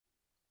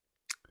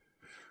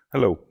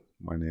Hello,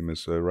 my name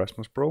is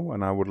Rasmus Bro,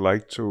 and I would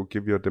like to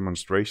give you a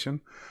demonstration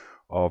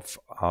of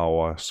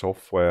our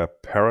software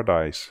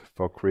Paradise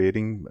for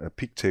creating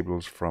peak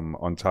tables from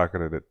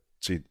untargeted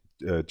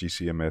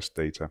GCMS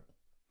data.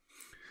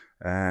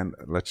 And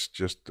let's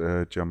just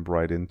jump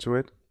right into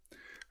it.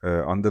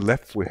 On the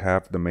left, we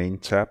have the main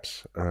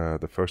tabs.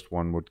 The first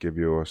one would give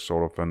you a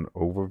sort of an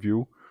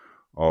overview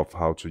of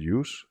how to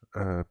use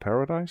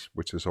Paradise,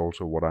 which is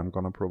also what I'm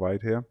going to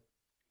provide here.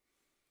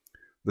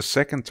 The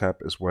second tab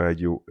is where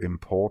you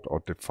import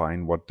or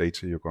define what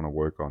data you're going to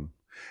work on.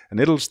 And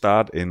it'll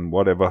start in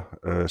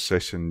whatever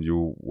session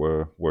you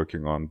were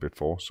working on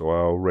before. So I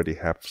already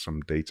have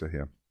some data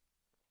here.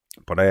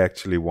 But I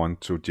actually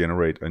want to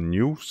generate a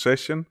new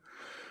session,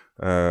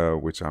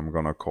 which I'm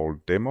going to call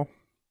demo.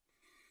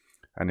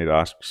 And it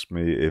asks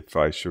me if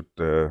I should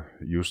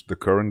use the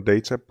current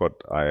data, but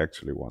I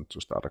actually want to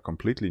start a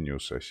completely new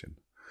session.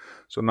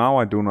 So now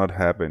I do not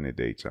have any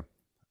data,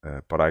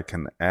 but I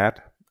can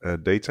add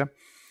data.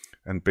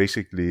 And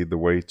basically the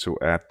way to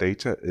add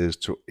data is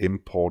to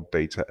import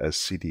data as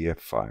CDF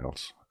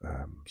files.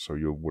 So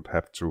you would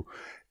have to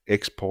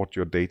export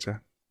your data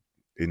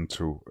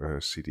into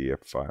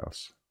CDF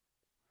files.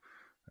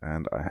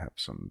 And I have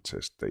some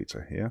test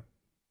data here.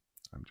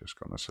 I'm just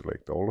going to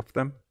select all of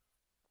them.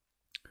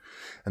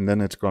 And then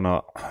it's going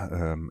to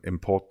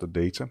import the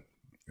data.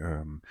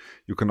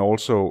 You can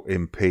also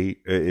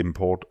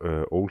import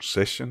old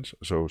sessions,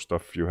 so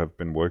stuff you have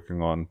been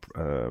working on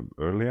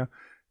earlier,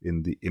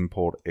 in the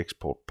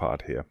import-export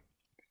part here.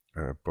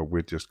 But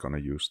we're just going to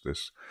use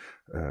this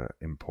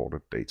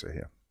imported data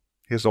here.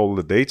 Here's all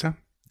the data,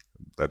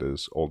 that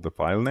is all the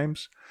file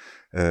names,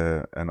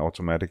 and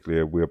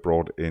automatically we're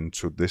brought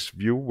into this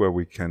view where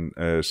we can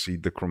see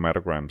the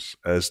chromatograms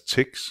as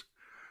ticks.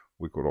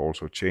 We could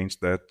also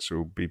change that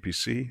to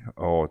BPC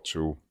or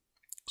to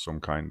some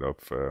kind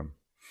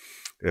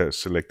of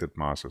selected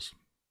masses.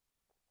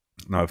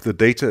 Now, if the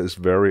data is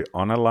very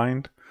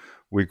unaligned,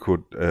 we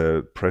could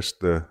press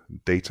the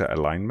data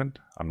alignment.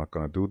 I'm not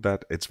going to do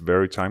that. It's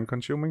very time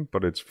consuming,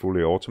 but it's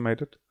fully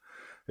automated.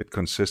 It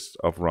consists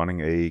of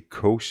running a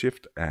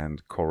co-shift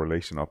and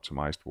correlation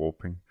optimized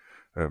warping.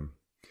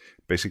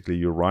 Basically,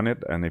 you run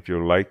it, and if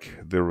you like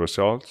the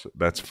results,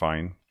 that's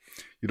fine.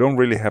 You don't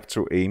really have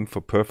to aim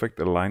for perfect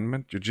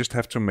alignment. You just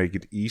have to make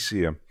it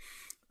easier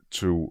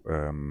to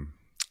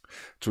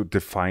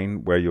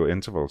define where your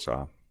intervals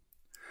are.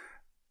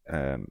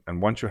 And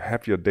once you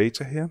have your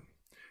data here,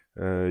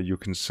 you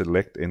can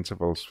select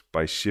intervals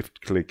by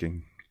shift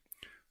clicking.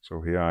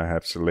 So here I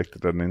have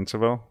selected an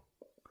interval.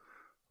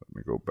 Let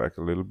me go back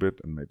a little bit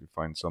and maybe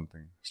find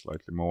something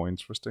slightly more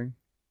interesting.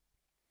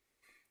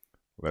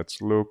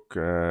 Let's look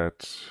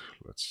at,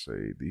 let's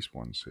say, these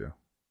ones here.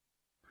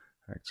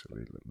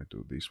 Actually, let me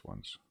do these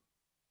ones.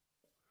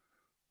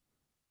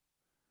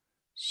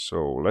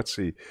 So let's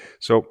see.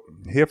 So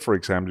here, for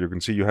example, you can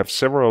see you have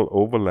several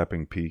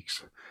overlapping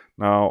peaks.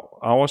 Now,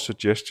 our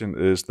suggestion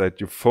is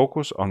that you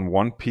focus on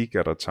one peak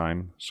at a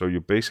time. So you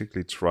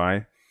basically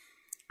try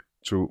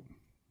to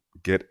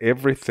get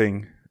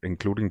everything,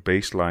 including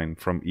baseline,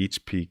 from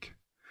each peak.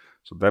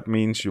 So that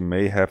means you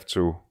may have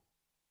to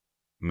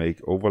make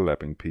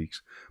overlapping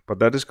peaks, but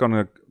that is going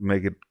to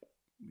make it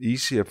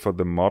easier for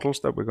the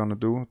models that we're going to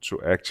do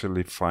to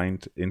actually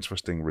find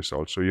interesting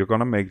results. So you're going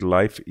to make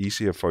life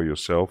easier for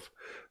yourself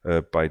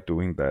by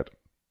doing that.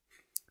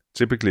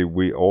 Typically,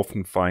 we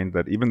often find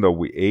that even though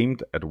we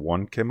aimed at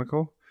one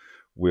chemical,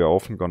 we are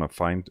often going to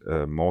find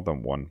more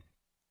than one,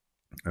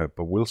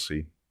 but we'll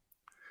see.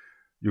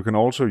 You can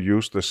also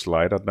use the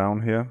slider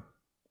down here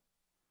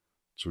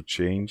to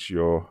change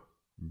your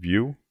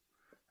view,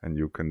 and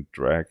you can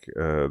drag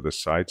the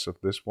sides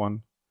of this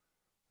one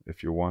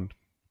if you want.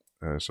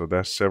 So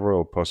there's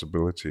several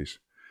possibilities.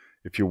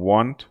 If you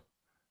want,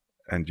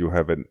 and you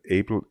have an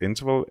able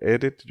interval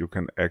edit, you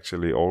can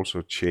actually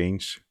also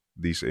change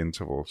these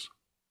intervals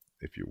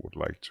if you would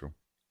like to.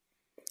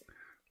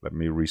 Let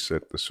me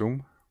reset the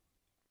zoom.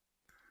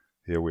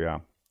 Here we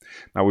are.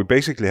 Now we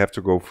basically have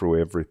to go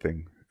through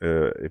everything.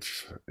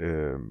 If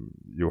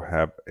you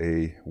have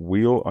a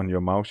wheel on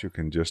your mouse, you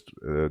can just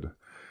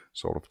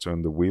sort of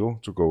turn the wheel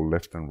to go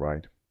left and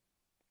right.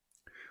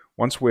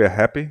 Once we are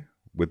happy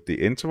with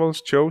the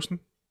intervals chosen,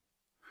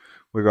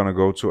 we're going to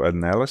go to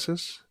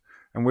analysis,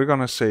 and we're going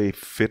to say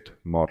fit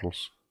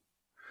models.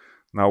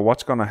 Now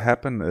what's going to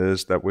happen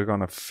is that we're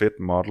going to fit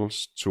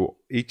models to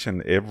each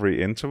and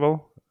every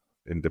interval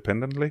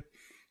independently.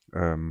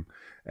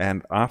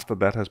 And after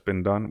that has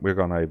been done, we're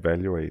going to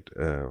evaluate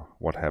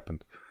what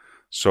happened.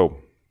 So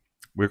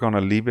we're going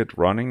to leave it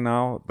running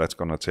now. That's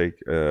going to take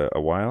a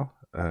while.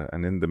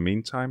 And in the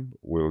meantime,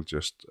 we'll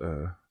just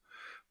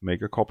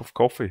make a cup of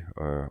coffee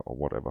or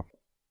whatever.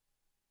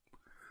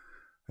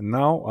 And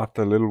now,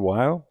 after a little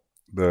while,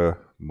 the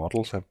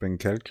models have been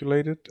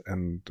calculated,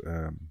 and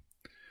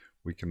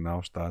we can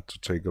now start to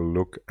take a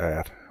look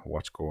at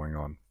what's going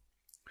on.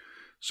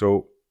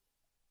 So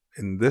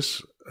in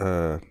this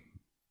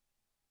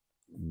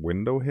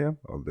window here,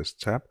 or this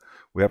tab,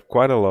 we have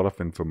quite a lot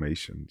of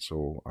information,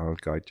 so I'll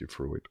guide you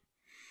through it.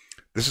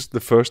 This is the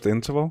first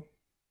interval.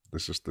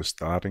 This is the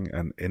starting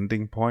and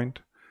ending point.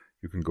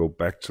 You can go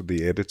back to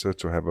the editor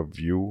to have a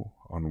view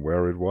on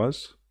where it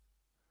was.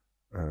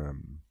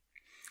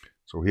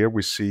 So here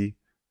we see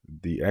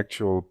the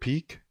actual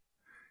peak.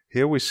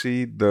 Here we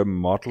see the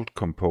modeled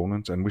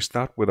components, and we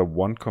start with a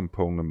one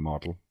component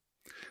model.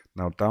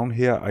 Now down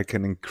here I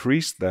can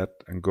increase that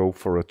and go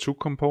for a two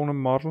component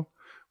model,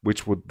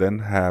 which would then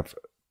have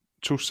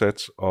two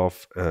sets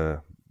of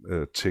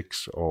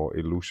ticks or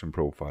illusion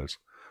profiles.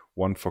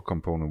 One for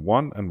component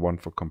 1 and one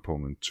for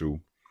component 2.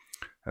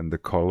 And the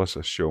colors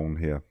are shown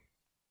here.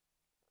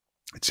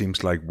 It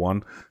seems like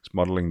one is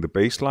modeling the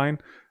baseline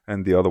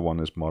and the other one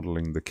is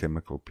modeling the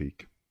chemical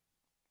peak.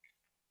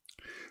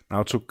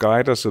 Now to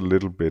guide us a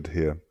little bit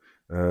here,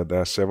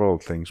 there are several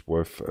things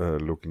worth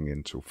looking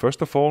into.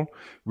 First of all,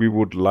 we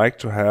would like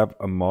to have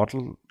a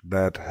model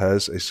that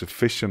has a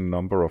sufficient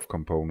number of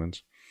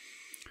components.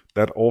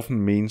 That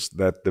often means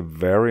that the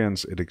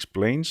variance it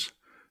explains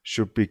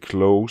should be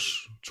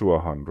close to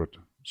 100.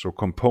 So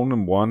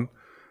component 1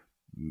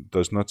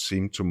 does not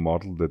seem to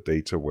model the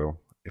data well.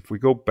 If we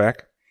go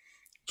back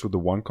to the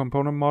one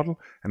component model,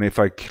 and if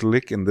I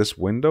click in this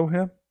window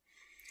here,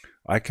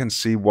 I can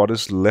see what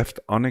is left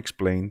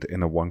unexplained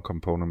in a one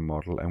component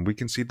model, and we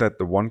can see that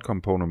the one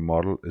component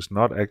model is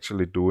not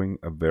actually doing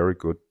a very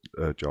good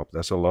job.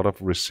 There's a lot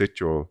of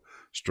residual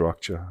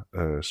structure,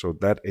 so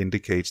that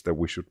indicates that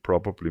we should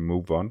probably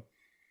move on.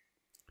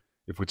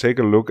 If we take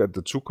a look at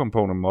the two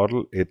component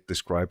model, it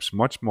describes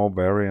much more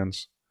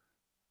variance,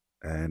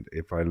 and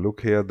if I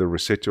look here, the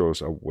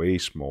residuals are way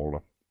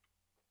smaller.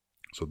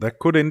 So that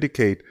could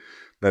indicate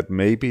that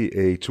maybe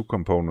a two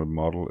component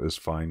model is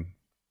fine.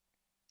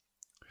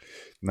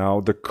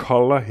 Now the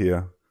color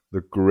here,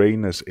 the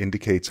grayness,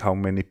 indicates how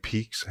many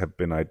peaks have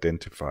been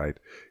identified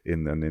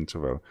in an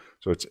interval.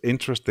 So it's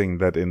interesting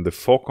that in the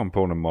four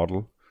component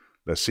model,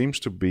 there seems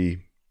to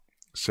be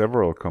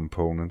several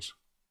components.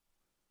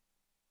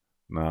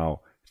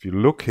 Now, if you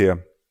look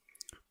here,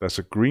 there's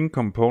a green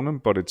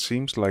component, but it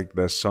seems like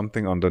there's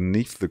something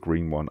underneath the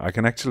green one. I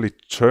can actually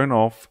turn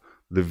off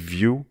the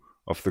view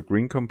of the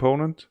green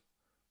component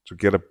to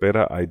get a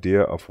better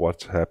idea of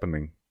what's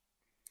happening.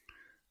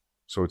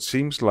 So it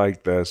seems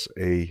like there's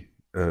a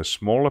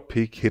smaller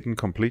peak hidden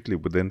completely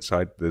within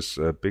inside this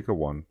bigger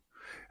one.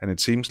 And it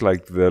seems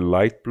like the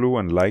light blue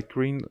and light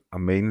green are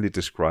mainly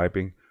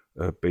describing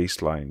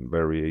baseline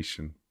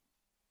variation.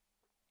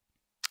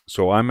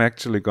 So I'm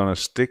actually going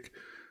to stick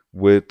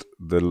with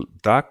the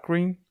dark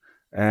green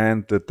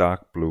and the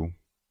dark blue.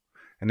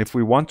 And if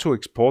we want to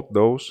export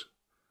those,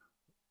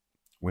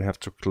 we have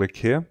to click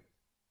here.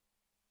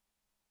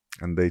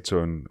 And they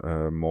turn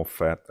more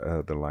fat,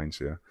 the lines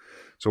here.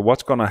 So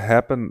what's going to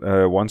happen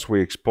once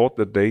we export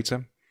the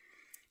data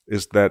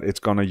is that it's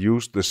going to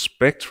use the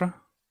spectra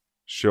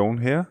shown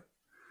here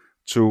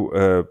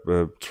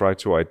to try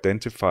to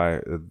identify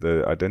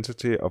the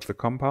identity of the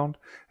compound.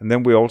 And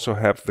then we also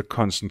have the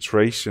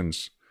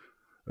concentrations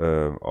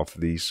of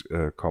these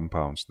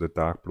compounds, the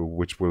dark blue,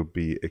 which will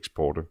be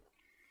exported.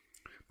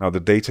 Now the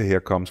data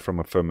here comes from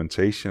a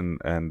fermentation,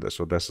 and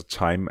so there's a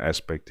time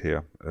aspect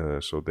here,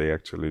 so they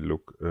actually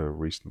look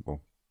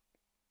reasonable.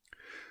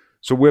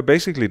 So we're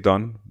basically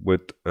done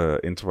with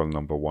interval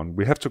number 1.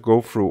 We have to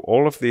go through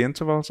all of the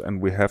intervals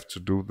and we have to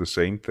do the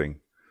same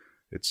thing.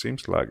 It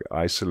seems like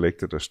I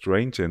selected a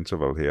strange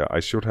interval here. I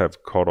should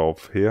have cut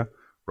off here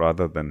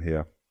rather than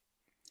here.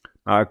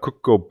 Now I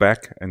could go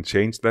back and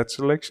change that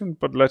selection,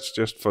 but let's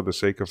just for the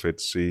sake of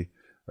it see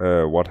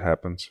what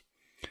happens.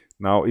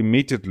 Now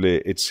immediately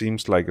it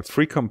seems like a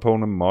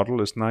 3-component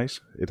model is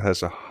nice. It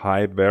has a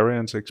high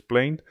variance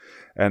explained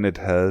and it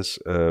has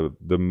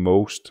the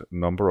most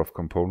number of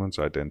components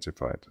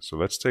identified. So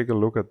let's take a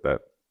look at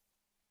that.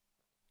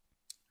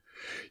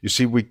 You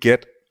see we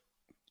get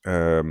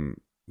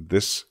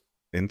this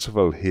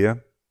interval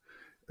here.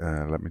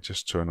 Let me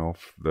just turn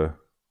off the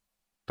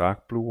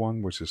dark blue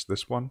one, which is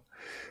this one.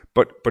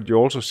 But you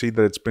also see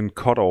that it's been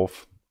cut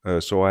off.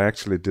 So I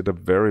actually did a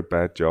very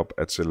bad job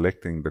at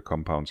selecting the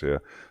compounds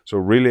here. So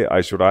really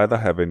I should either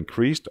have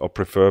increased or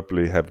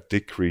preferably have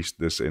decreased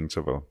this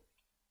interval.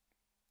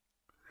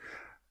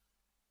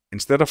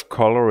 Instead of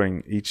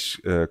coloring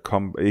each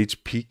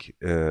peak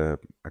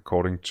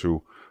according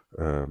to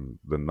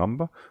the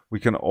number, we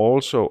can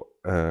also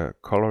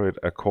color it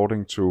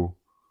according to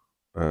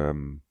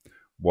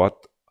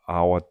what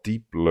our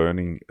deep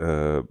learning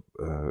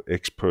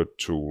expert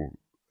tool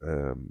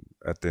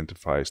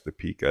identifies the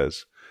peak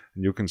as.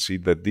 And you can see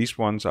that these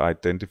ones are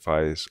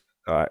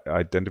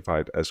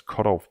identified as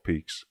cutoff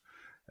peaks,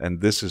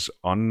 and this is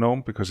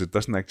unknown because it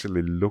doesn't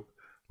actually look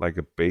like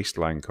a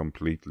baseline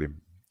completely.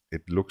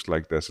 It looks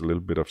like there's a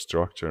little bit of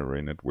structure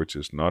in it, which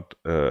is not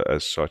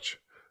as such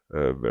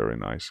very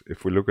nice.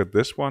 If we look at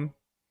this one,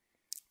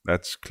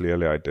 that's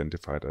clearly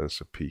identified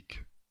as a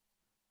peak.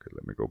 Okay,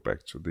 let me go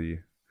back to the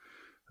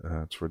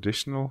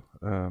traditional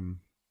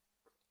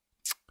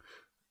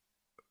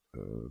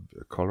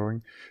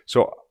coloring.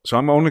 So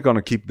I'm only going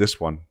to keep this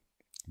one.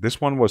 This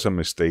one was a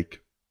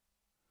mistake.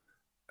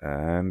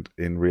 And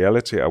in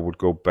reality, I would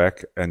go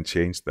back and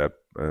change that.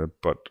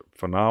 But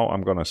for now,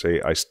 I'm going to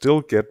say I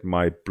still get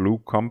my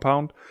blue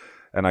compound,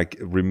 and I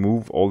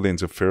remove all the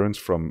interference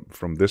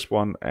from this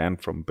one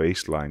and from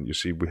baseline. You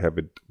see, we have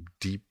a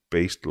deep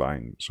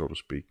baseline, so to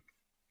speak.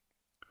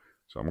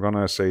 So I'm going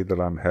to say that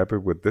I'm happy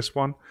with this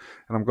one,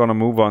 and I'm going to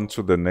move on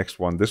to the next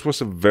one. This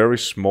was a very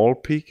small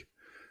peak,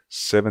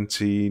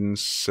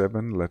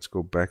 17.7. Let's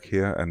go back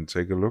here and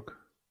take a look.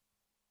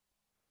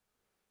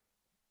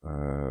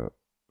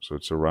 So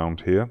it's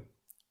around here.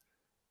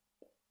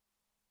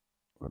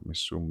 Let me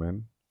zoom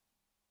in.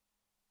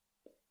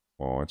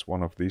 Oh, it's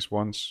one of these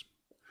ones.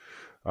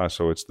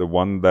 So it's the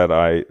one that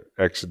I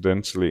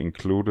accidentally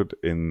included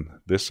in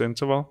this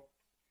interval.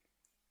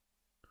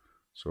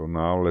 So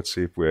now let's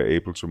see if we're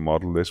able to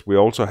model this. We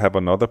also have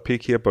another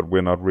peak here, but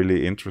we're not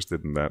really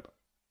interested in that.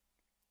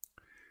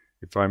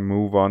 If I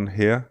move on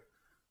here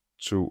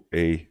to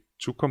a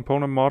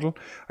 2-component model,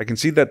 I can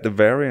see that the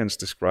variance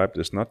described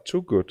is not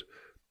too good,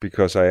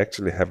 because I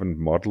actually haven't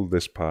modeled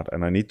this part,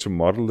 and I need to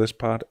model this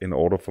part in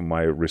order for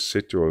my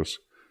residuals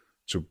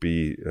to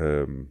be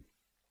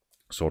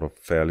sort of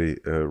fairly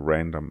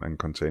random and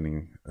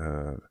containing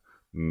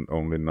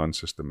only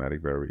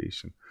non-systematic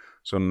variation.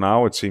 So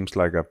now it seems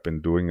like I've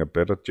been doing a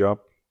better job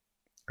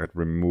at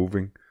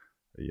removing.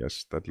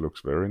 Yes, that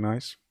looks very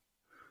nice.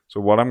 So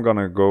what I'm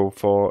gonna go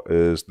for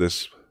is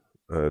this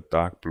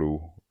dark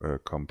blue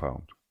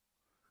compound.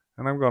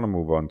 And I'm gonna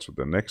move on to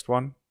the next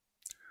one.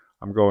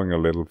 I'm going a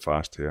little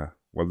fast here.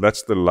 Well,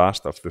 that's the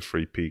last of the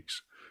 3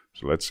 peaks.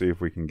 So let's see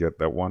if we can get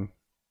that one.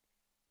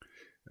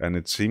 And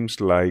it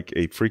seems like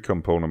a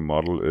 3-component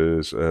model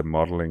is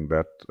modeling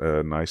that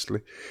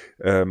nicely.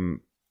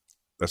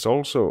 There's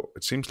also,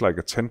 it seems like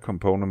a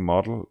 10-component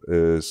model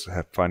is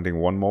finding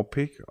one more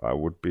peak. I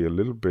would be a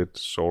little bit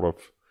sort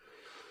of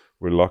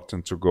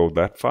reluctant to go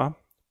that far,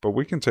 but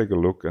we can take a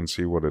look and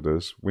see what it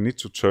is. We need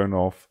to turn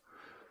off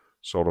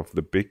sort of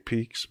the big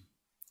peaks.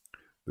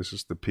 This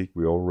is the peak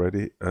we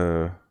already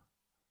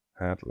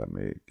had. Let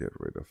me get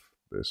rid of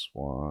this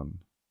one.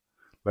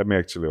 Let me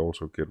actually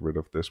also get rid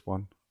of this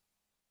one.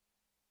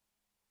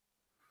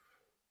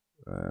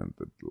 And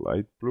the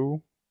light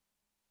blue.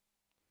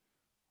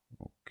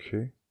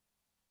 Okay.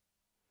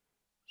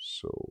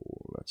 So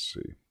let's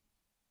see.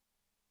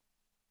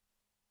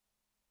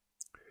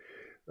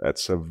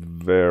 That's a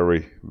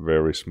very,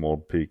 very small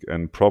peak,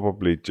 and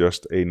probably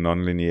just a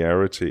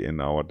nonlinearity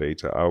in our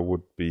data. I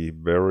would be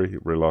very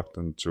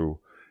reluctant to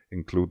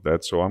include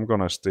that. So I'm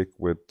gonna stick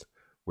with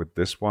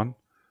this one,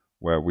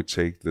 where we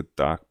take the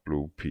dark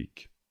blue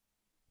peak.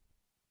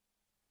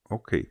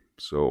 Okay,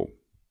 so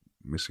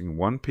missing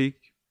one peak.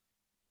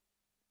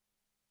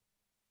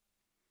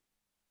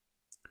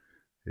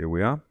 Here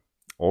we are.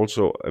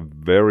 Also a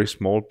very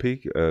small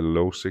peak, a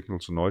low signal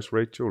to noise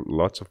ratio,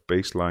 lots of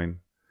baseline.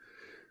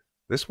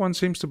 This one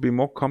seems to be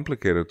more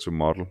complicated to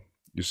model.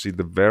 You see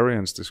the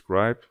variance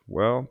described,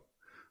 well,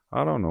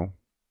 I don't know.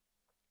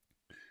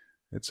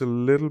 It's a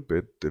little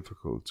bit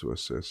difficult to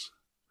assess.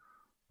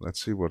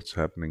 Let's see what's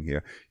happening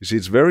here. You see,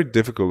 it's very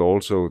difficult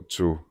also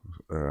to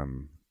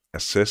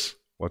assess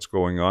what's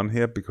going on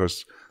here,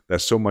 because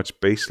there's so much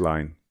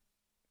baseline.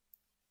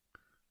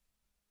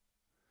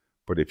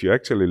 But if you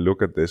actually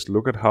look at this,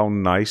 look at how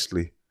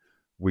nicely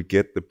we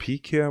get the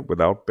peak here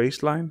without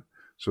baseline.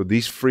 So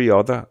these 3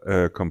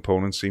 other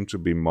components seem to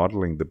be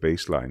modeling the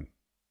baseline.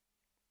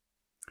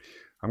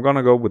 I'm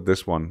gonna go with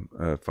this one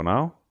for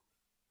now.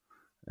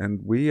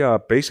 And we are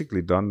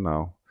basically done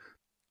now.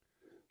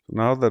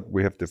 Now that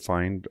we have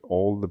defined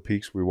all the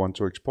peaks we want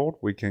to export,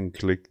 we can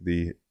click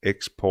the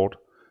Export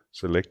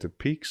Selected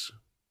Peaks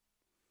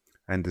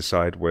and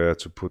decide where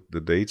to put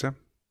the data.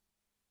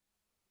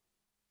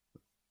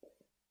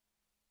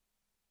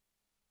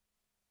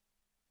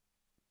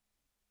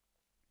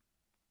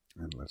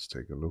 And let's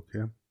take a look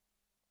here.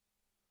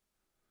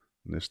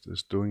 NIST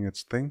is doing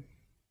its thing.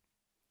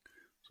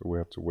 So we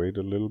have to wait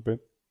a little bit.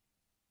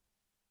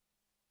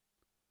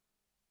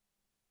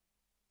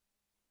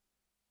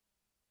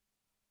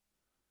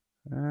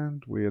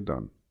 And we are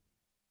done.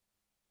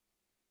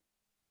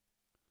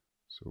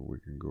 So we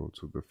can go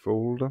to the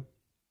folder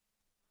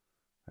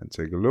and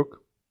take a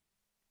look.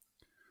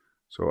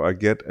 So I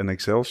get an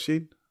Excel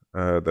sheet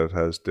that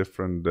has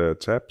different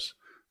tabs.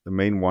 The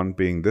main one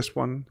being this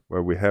one,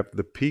 where we have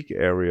the peak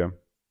area.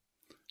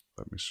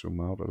 Let me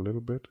zoom out a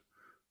little bit.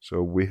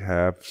 So we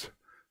have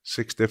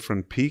 6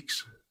 different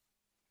peaks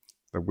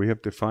that we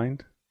have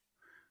defined.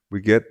 We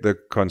get the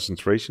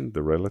concentration,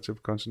 the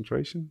relative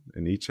concentration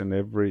in each and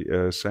every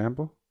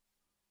sample.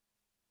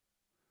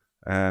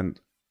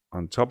 And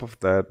on top of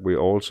that, we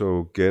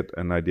also get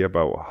an idea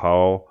about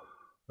how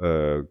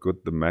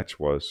good the match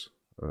was.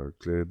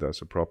 Clearly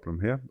there's a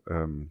problem here.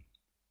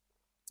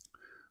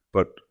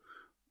 But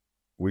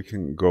we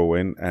can go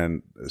in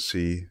and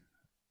see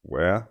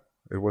where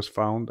it was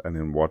found and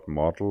in what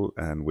model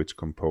and which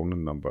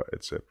component number,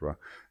 etc.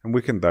 And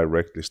we can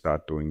directly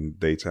start doing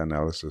data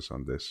analysis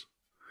on this.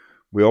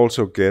 We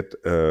also get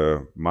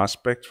mass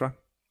spectra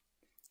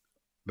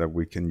that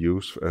we can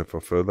use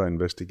for further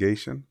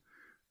investigation.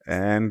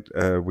 and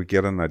we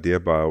get an idea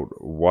about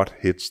what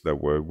hits the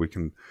word. We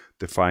can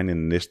define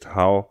in NIST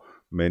how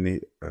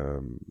many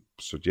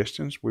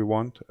suggestions we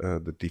want.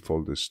 The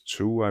default is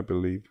 2, I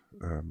believe.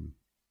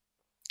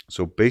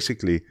 So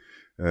basically,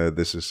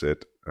 this is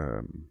it.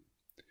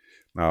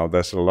 Now,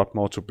 there's a lot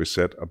more to be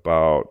said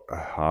about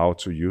how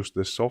to use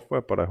this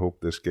software, but I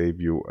hope this gave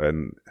you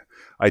an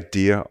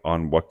idea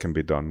on what can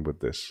be done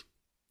with this.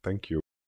 Thank you.